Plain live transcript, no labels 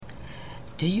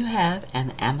Do you have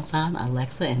an Amazon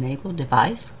Alexa enabled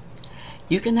device?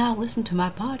 You can now listen to my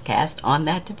podcast on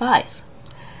that device.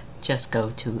 Just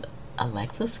go to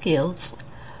Alexa Skills,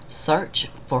 search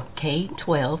for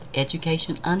K-12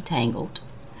 Education Untangled,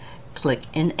 click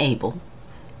Enable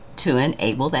to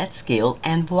enable that skill,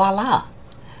 and voila!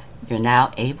 You're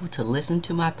now able to listen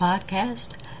to my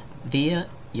podcast via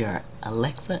your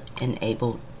Alexa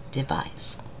enabled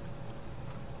device.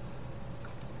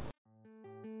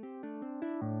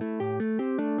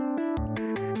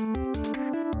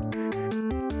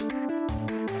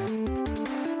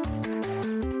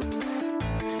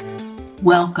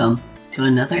 Welcome to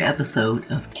another episode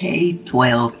of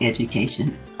K-12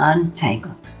 Education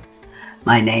Untangled.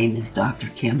 My name is Dr.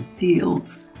 Kim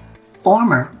Fields,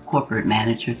 former corporate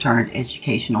manager turned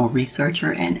educational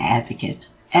researcher and advocate,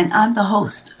 and I'm the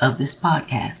host of this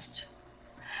podcast.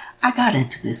 I got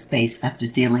into this space after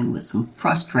dealing with some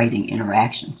frustrating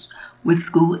interactions with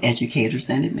school educators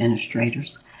and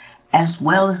administrators, as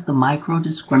well as the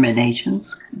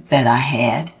micro-discriminations that I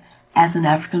had as an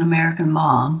African-American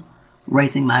mom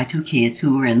raising my two kids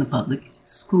who were in the public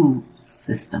school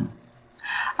system.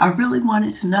 I really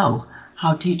wanted to know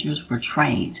how teachers were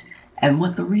trained and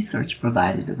what the research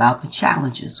provided about the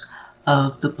challenges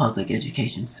of the public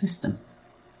education system.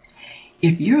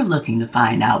 If you're looking to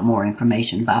find out more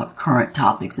information about current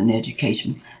topics in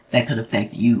education that could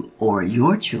affect you or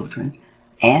your children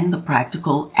and the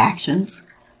practical actions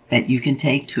that you can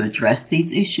take to address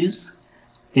these issues,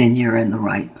 then you're in the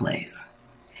right place.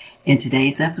 In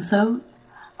today's episode,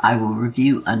 I will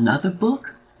review another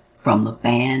book from the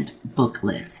banned book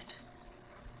list.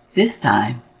 This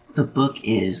time, the book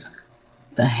is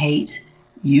The Hate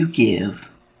You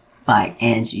Give by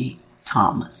Angie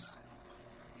Thomas.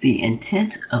 The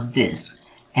intent of this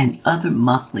and other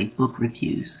monthly book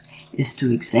reviews is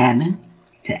to examine,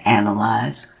 to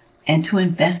analyze, and to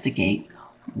investigate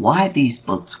why these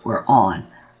books were on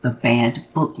the banned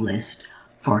book list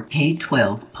for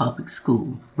K-12 public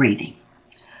school reading.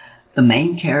 The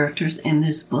main characters in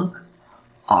this book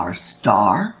are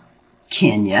Star,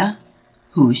 Kenya,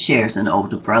 who shares an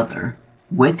older brother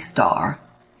with Star.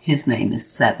 His name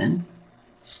is Seven.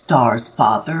 Star's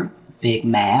father, Big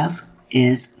Mav,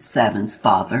 is Seven's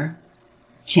father.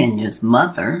 Kenya's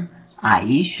mother,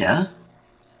 Aisha,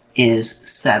 is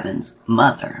Seven's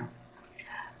mother.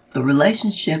 The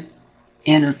relationship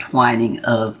intertwining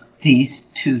of these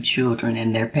two children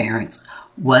and their parents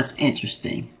was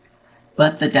interesting,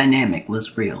 but the dynamic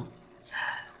was real.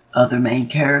 Other main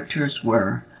characters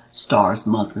were Star's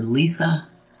mother, Lisa,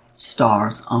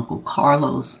 Star's uncle,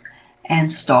 Carlos,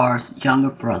 and Star's younger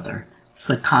brother,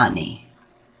 Sakani.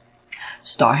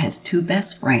 Star has two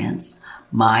best friends,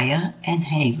 Maya and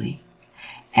Haley,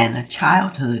 and a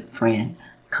childhood friend,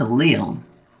 Khalil.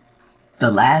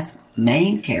 The last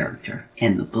main character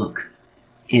in the book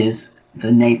is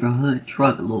the neighborhood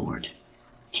drug lord,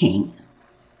 King.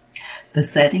 The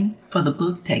setting for the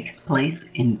book takes place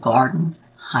in Garden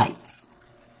Heights.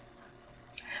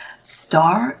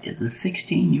 Star is a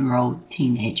 16-year-old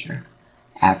teenager,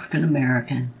 African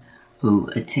American, who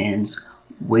attends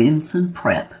Williamson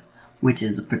Prep, which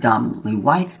is a predominantly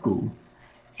white school,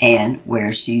 and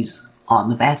where she's on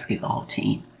the basketball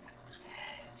team.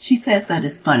 She says that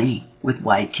it's funny with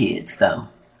white kids, though.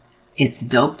 It's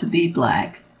dope to be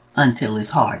black until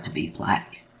it's hard to be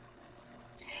black.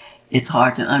 It's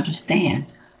hard to understand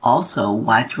also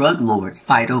why drug lords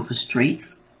fight over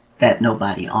streets that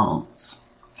nobody owns.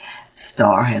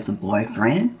 Star has a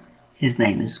boyfriend. His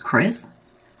name is Chris,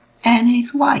 and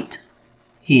he's white.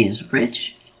 He is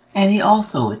rich, and he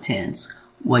also attends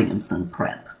Williamson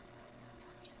Prep.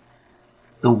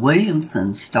 The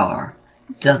Williamson Star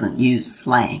doesn't use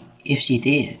slang. If she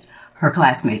did, her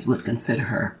classmates would consider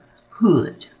her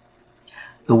hood.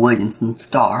 The Williamson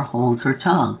Star holds her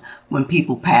tongue when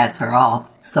people pass her off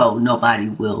so nobody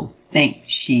will think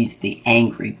she's the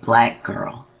angry black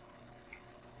girl.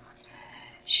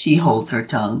 She holds her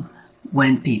tongue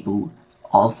when people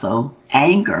also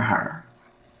anger her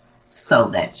so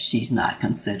that she's not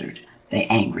considered the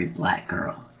angry black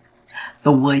girl.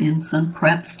 The Williamson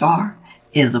Prep Star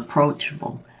is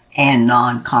approachable and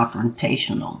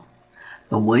non-confrontational.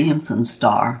 The Williamson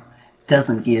Star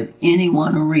doesn't give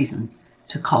anyone a reason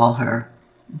to call her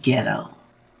ghetto.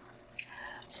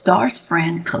 Star's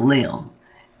friend Khalil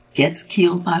gets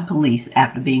killed by police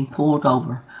after being pulled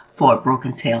over for a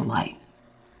broken tail light.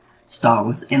 Star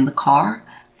was in the car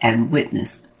and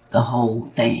witnessed the whole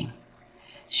thing.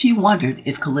 She wondered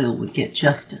if Khalil would get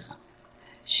justice.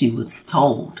 She was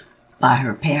told by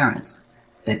her parents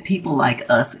that people like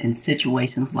us in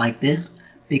situations like this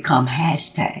become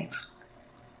hashtags.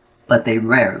 but they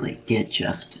rarely get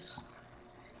justice.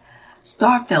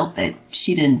 Star felt that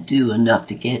she didn't do enough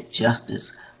to get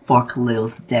justice for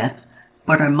Khalil's death,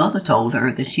 but her mother told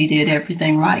her that she did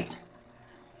everything right.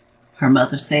 Her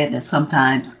mother said that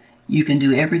sometimes you can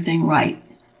do everything right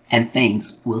and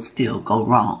things will still go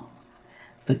wrong.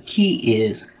 The key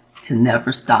is to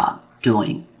never stop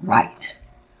doing right.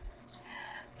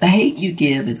 The Hate U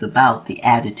Give is about the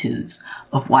attitudes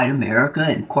of white America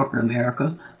and corporate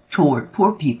America toward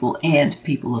poor people and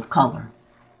people of color.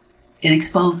 It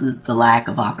exposes the lack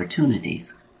of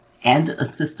opportunities and a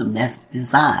system that's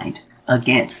designed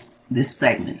against this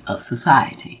segment of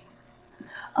society.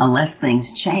 Unless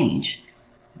things change,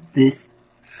 this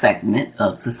segment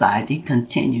of society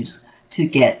continues to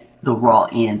get the raw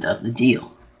end of the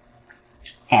deal.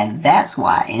 And that's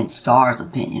why, in Star's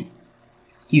opinion,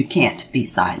 you can't be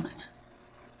silent.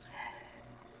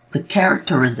 The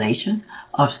characterization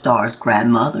of Star's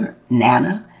grandmother,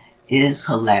 Nana, is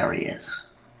hilarious.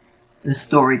 The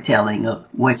storytelling of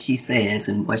what she says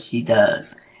and what she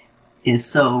does is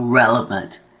so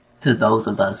relevant to those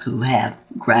of us who have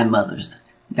grandmothers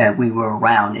that we were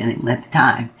around in a length of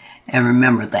time and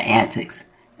remember the antics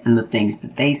and the things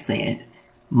that they said,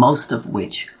 most of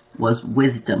which was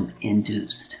wisdom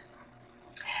induced.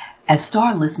 As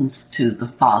Star listens to the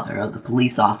father of the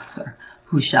police officer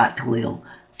who shot Khalil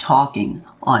talking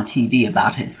on TV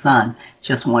about his son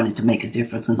just wanted to make a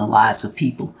difference in the lives of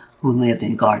people who lived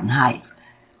in Garden Heights,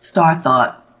 Star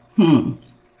thought,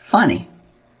 funny.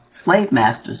 Slave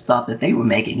masters thought that they were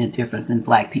making a difference in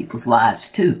black people's lives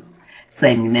too,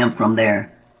 saving them from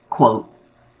their, quote,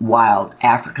 wild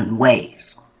African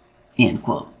ways, end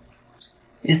quote.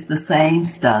 It's the same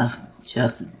stuff,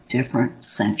 just different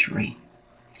century.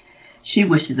 She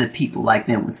wishes that people like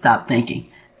them would stop thinking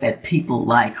that people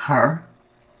like her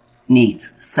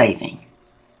needs saving.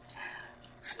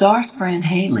 Star's friend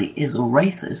Haley is a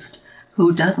racist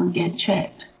who doesn't get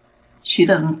checked. She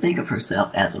doesn't think of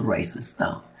herself as a racist,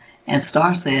 though, and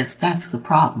Star says that's the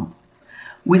problem.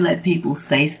 We let people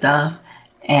say stuff,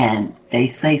 and they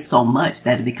say so much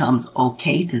that it becomes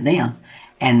okay to them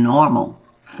and normal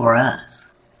for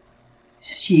us.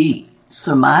 She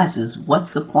surmises,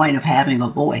 what's the point of having a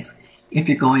voice if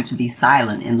you're going to be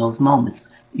silent in those moments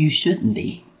you shouldn't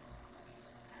be?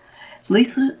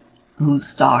 Lisa, who's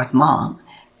Star's mom,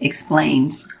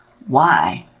 explains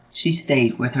why she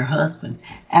stayed with her husband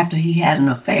after he had an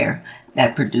affair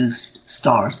that produced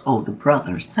Star's older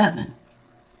brother, Seven.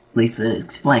 Lisa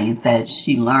explains that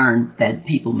she learned that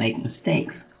people make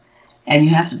mistakes, and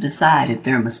you have to decide if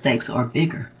their mistakes are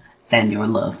bigger than your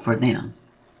love for them.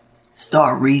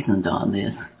 Star reasoned on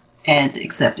this and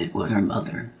accepted what her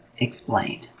mother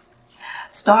explained.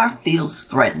 Star feels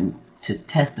threatened to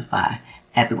testify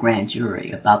at the grand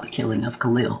jury about the killing of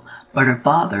Khalil, but her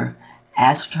father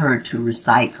asked her to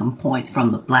recite some points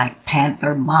from the Black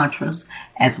Panther mantras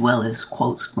as well as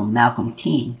quotes from Malcolm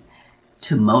King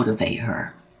to motivate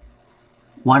her.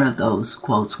 One of those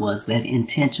quotes was that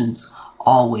intentions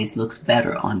always looks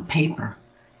better on paper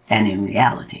than in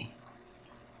reality.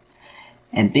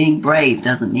 And being brave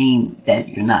doesn't mean that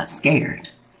you're not scared.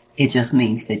 It just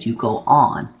means that you go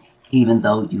on even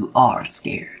though you are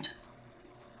scared.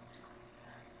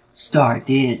 Star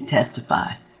did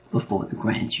testify before the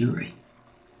grand jury.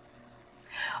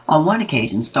 On one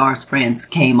occasion, Star's friends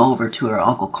came over to her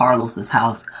Uncle Carlos's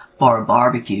house for a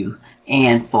barbecue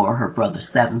and for her brother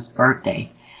Seven's birthday.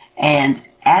 And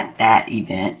at that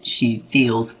event, she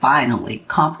feels finally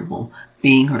comfortable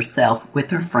being herself with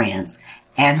her friends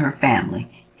and her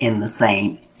family in the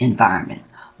same environment.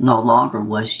 No longer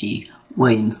was she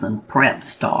Williamson Prep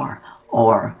Star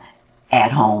or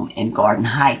At Home in Garden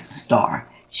Heights Star.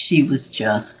 She was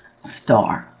just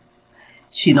Star.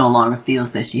 She no longer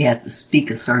feels that she has to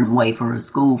speak a certain way for her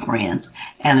school friends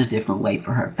and a different way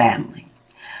for her family.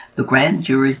 The grand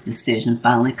jury's decision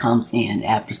finally comes in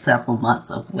after several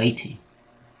months of waiting.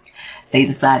 They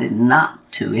decided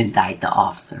not to indict the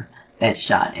officer that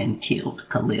shot and killed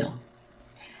Khalil.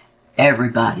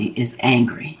 Everybody is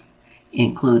angry,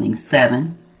 including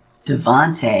Seven,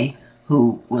 Devontae,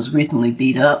 who was recently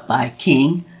beat up by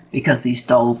King because he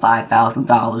stole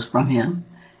 $5,000 from him,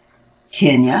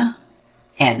 Kenya,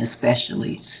 and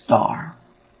especially Star.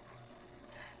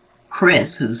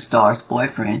 Chris, who's Star's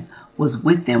boyfriend, was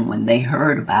with them when they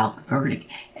heard about the verdict,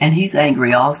 and he's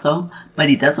angry also, but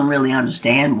he doesn't really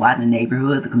understand why the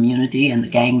neighborhood, the community, and the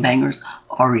gangbangers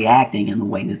are reacting in the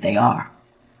way that they are.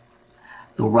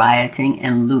 The rioting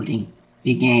and looting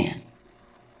began.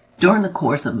 During the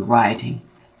course of the rioting,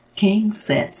 King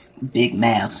sets Big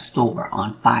Mav's store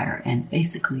on fire and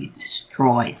basically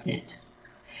destroys it.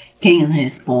 King and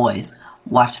his boys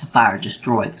watched the fire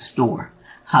destroy the store.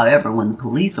 However, when the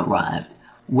police arrived,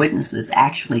 witnesses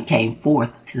actually came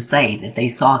forth to say that they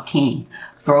saw King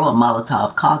throw a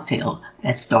Molotov cocktail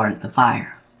that started the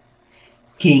fire.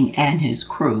 King and his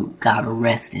crew got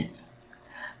arrested.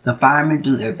 The firemen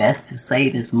do their best to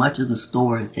save as much of the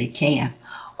store as they can,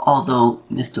 although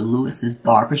Mr. Lewis's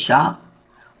barbershop,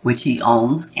 which he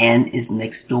owns and is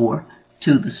next door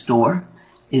to the store,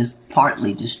 is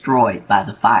partly destroyed by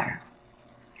the fire.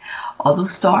 Although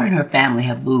Star and her family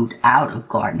have moved out of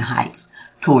Garden Heights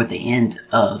toward the end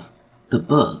of the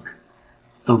book,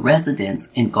 the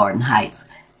residents in Garden Heights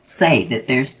say that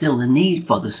there's still a need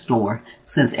for the store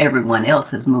since everyone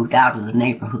else has moved out of the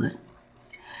neighborhood.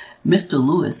 Mr.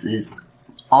 Lewis is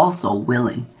also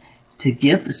willing to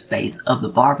give the space of the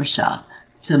barbershop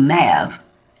to Mav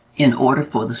in order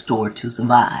for the store to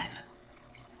survive.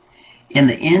 In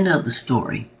the end of the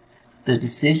story, the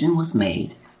decision was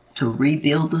made to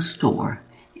rebuild the store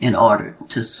in order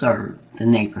to serve the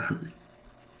neighborhood.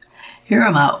 Here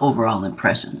are my overall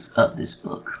impressions of this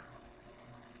book.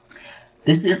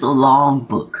 This is a long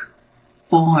book,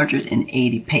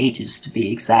 480 pages to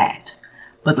be exact,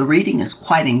 but the reading is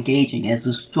quite engaging as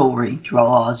the story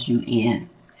draws you in.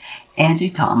 Angie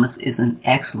Thomas is an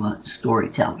excellent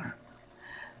storyteller.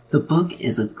 The book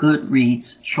is a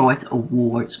Goodreads Choice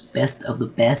Awards Best of the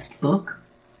Best book,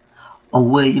 a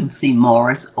William C.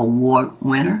 Morris Award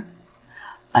winner,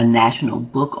 a National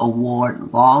Book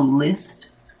Award long list,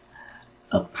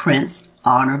 a Prince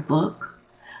Honor book,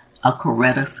 a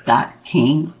Coretta Scott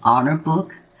King Honor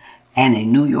book, and a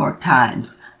New York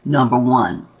Times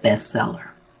 #1 bestseller.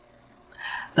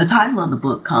 The title of the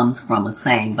book comes from a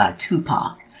saying by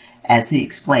Tupac as he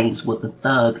explains what the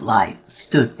thug life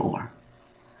stood for.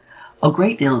 A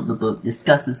great deal of the book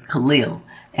discusses Khalil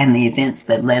and the events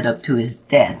that led up to his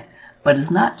death, but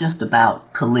it's not just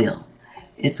about Khalil.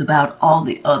 It's about all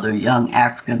the other young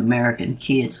African American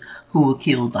kids who were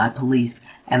killed by police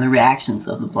and the reactions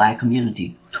of the Black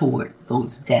community toward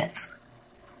those deaths.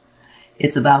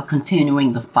 It's about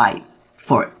continuing the fight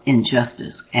for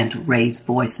injustice and to raise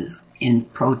voices in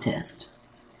protest.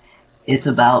 It's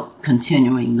about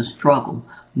continuing the struggle,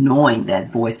 knowing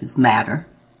that voices matter,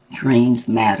 dreams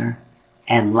matter,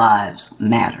 and lives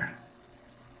matter.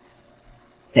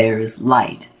 There is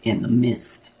light in the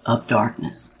midst of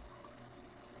darkness.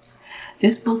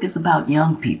 This book is about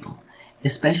young people,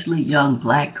 especially young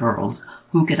Black girls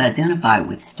who can identify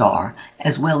with Star,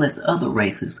 as well as other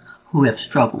races who have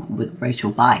struggled with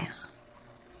racial bias.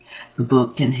 The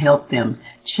book can help them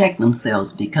check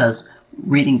themselves because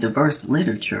reading diverse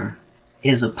literature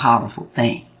is a powerful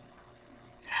thing.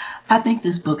 I think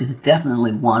this book is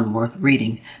definitely one worth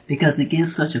reading because it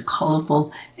gives such a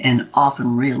colorful and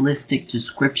often realistic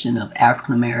description of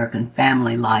African American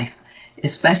family life,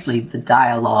 especially the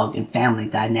dialogue and family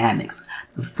dynamics,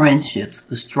 the friendships,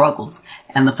 the struggles,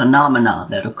 and the phenomena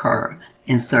that occur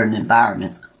in certain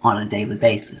environments on a daily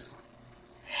basis.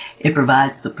 It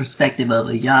provides the perspective of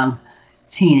a young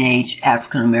teenage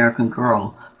African American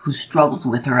girl who struggles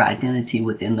with her identity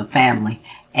within the family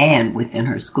and within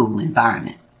her school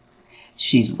environment.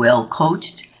 She's well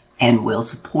coached and well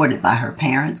supported by her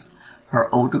parents,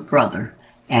 her older brother,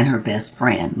 and her best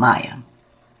friend, Maya.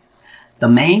 The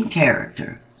main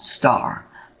character, Star,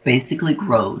 basically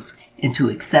grows into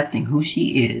accepting who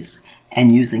she is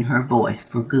and using her voice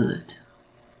for good.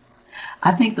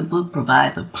 I think the book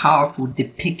provides a powerful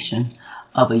depiction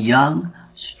of a young,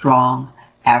 strong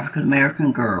African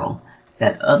American girl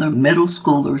that other middle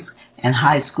schoolers and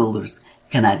high schoolers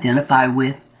can identify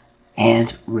with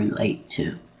and relate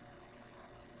to.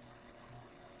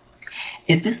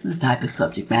 If this is the type of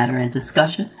subject matter and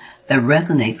discussion that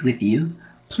resonates with you,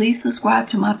 please subscribe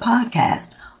to my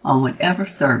podcast on whatever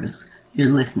service you're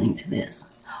listening to this.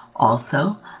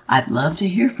 Also, I'd love to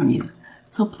hear from you,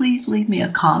 so please leave me a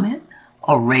comment,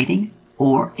 a rating,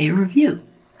 or a review.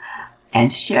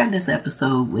 And share this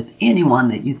episode with anyone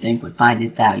that you think would find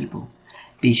it valuable.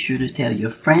 Be sure to tell your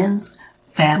friends,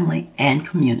 family, and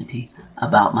community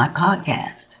about my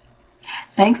podcast.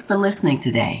 Thanks for listening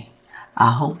today.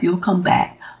 I hope you'll come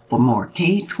back for more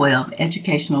K-12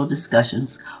 educational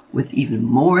discussions with even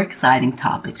more exciting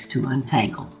topics to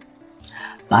untangle.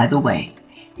 By the way,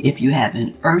 if you have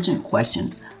an urgent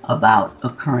question about a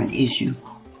current issue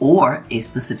or a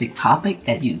specific topic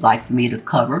that you'd like for me to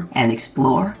cover and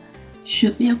explore,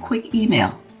 shoot me a quick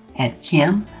email at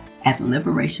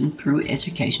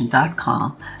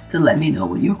kim@liberationthrougheducation.com to let me know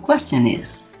what your question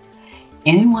is.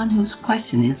 Anyone whose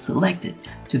question is selected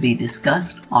to be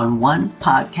discussed on one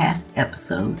podcast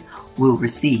episode will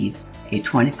receive a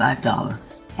 $25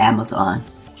 Amazon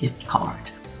gift card.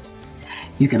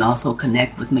 You can also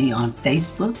connect with me on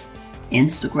Facebook,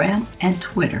 Instagram, and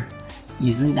Twitter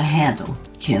using the handle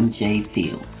Kim J.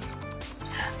 Fields.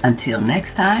 Until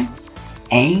next time,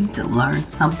 aim to learn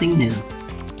something new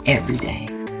every day.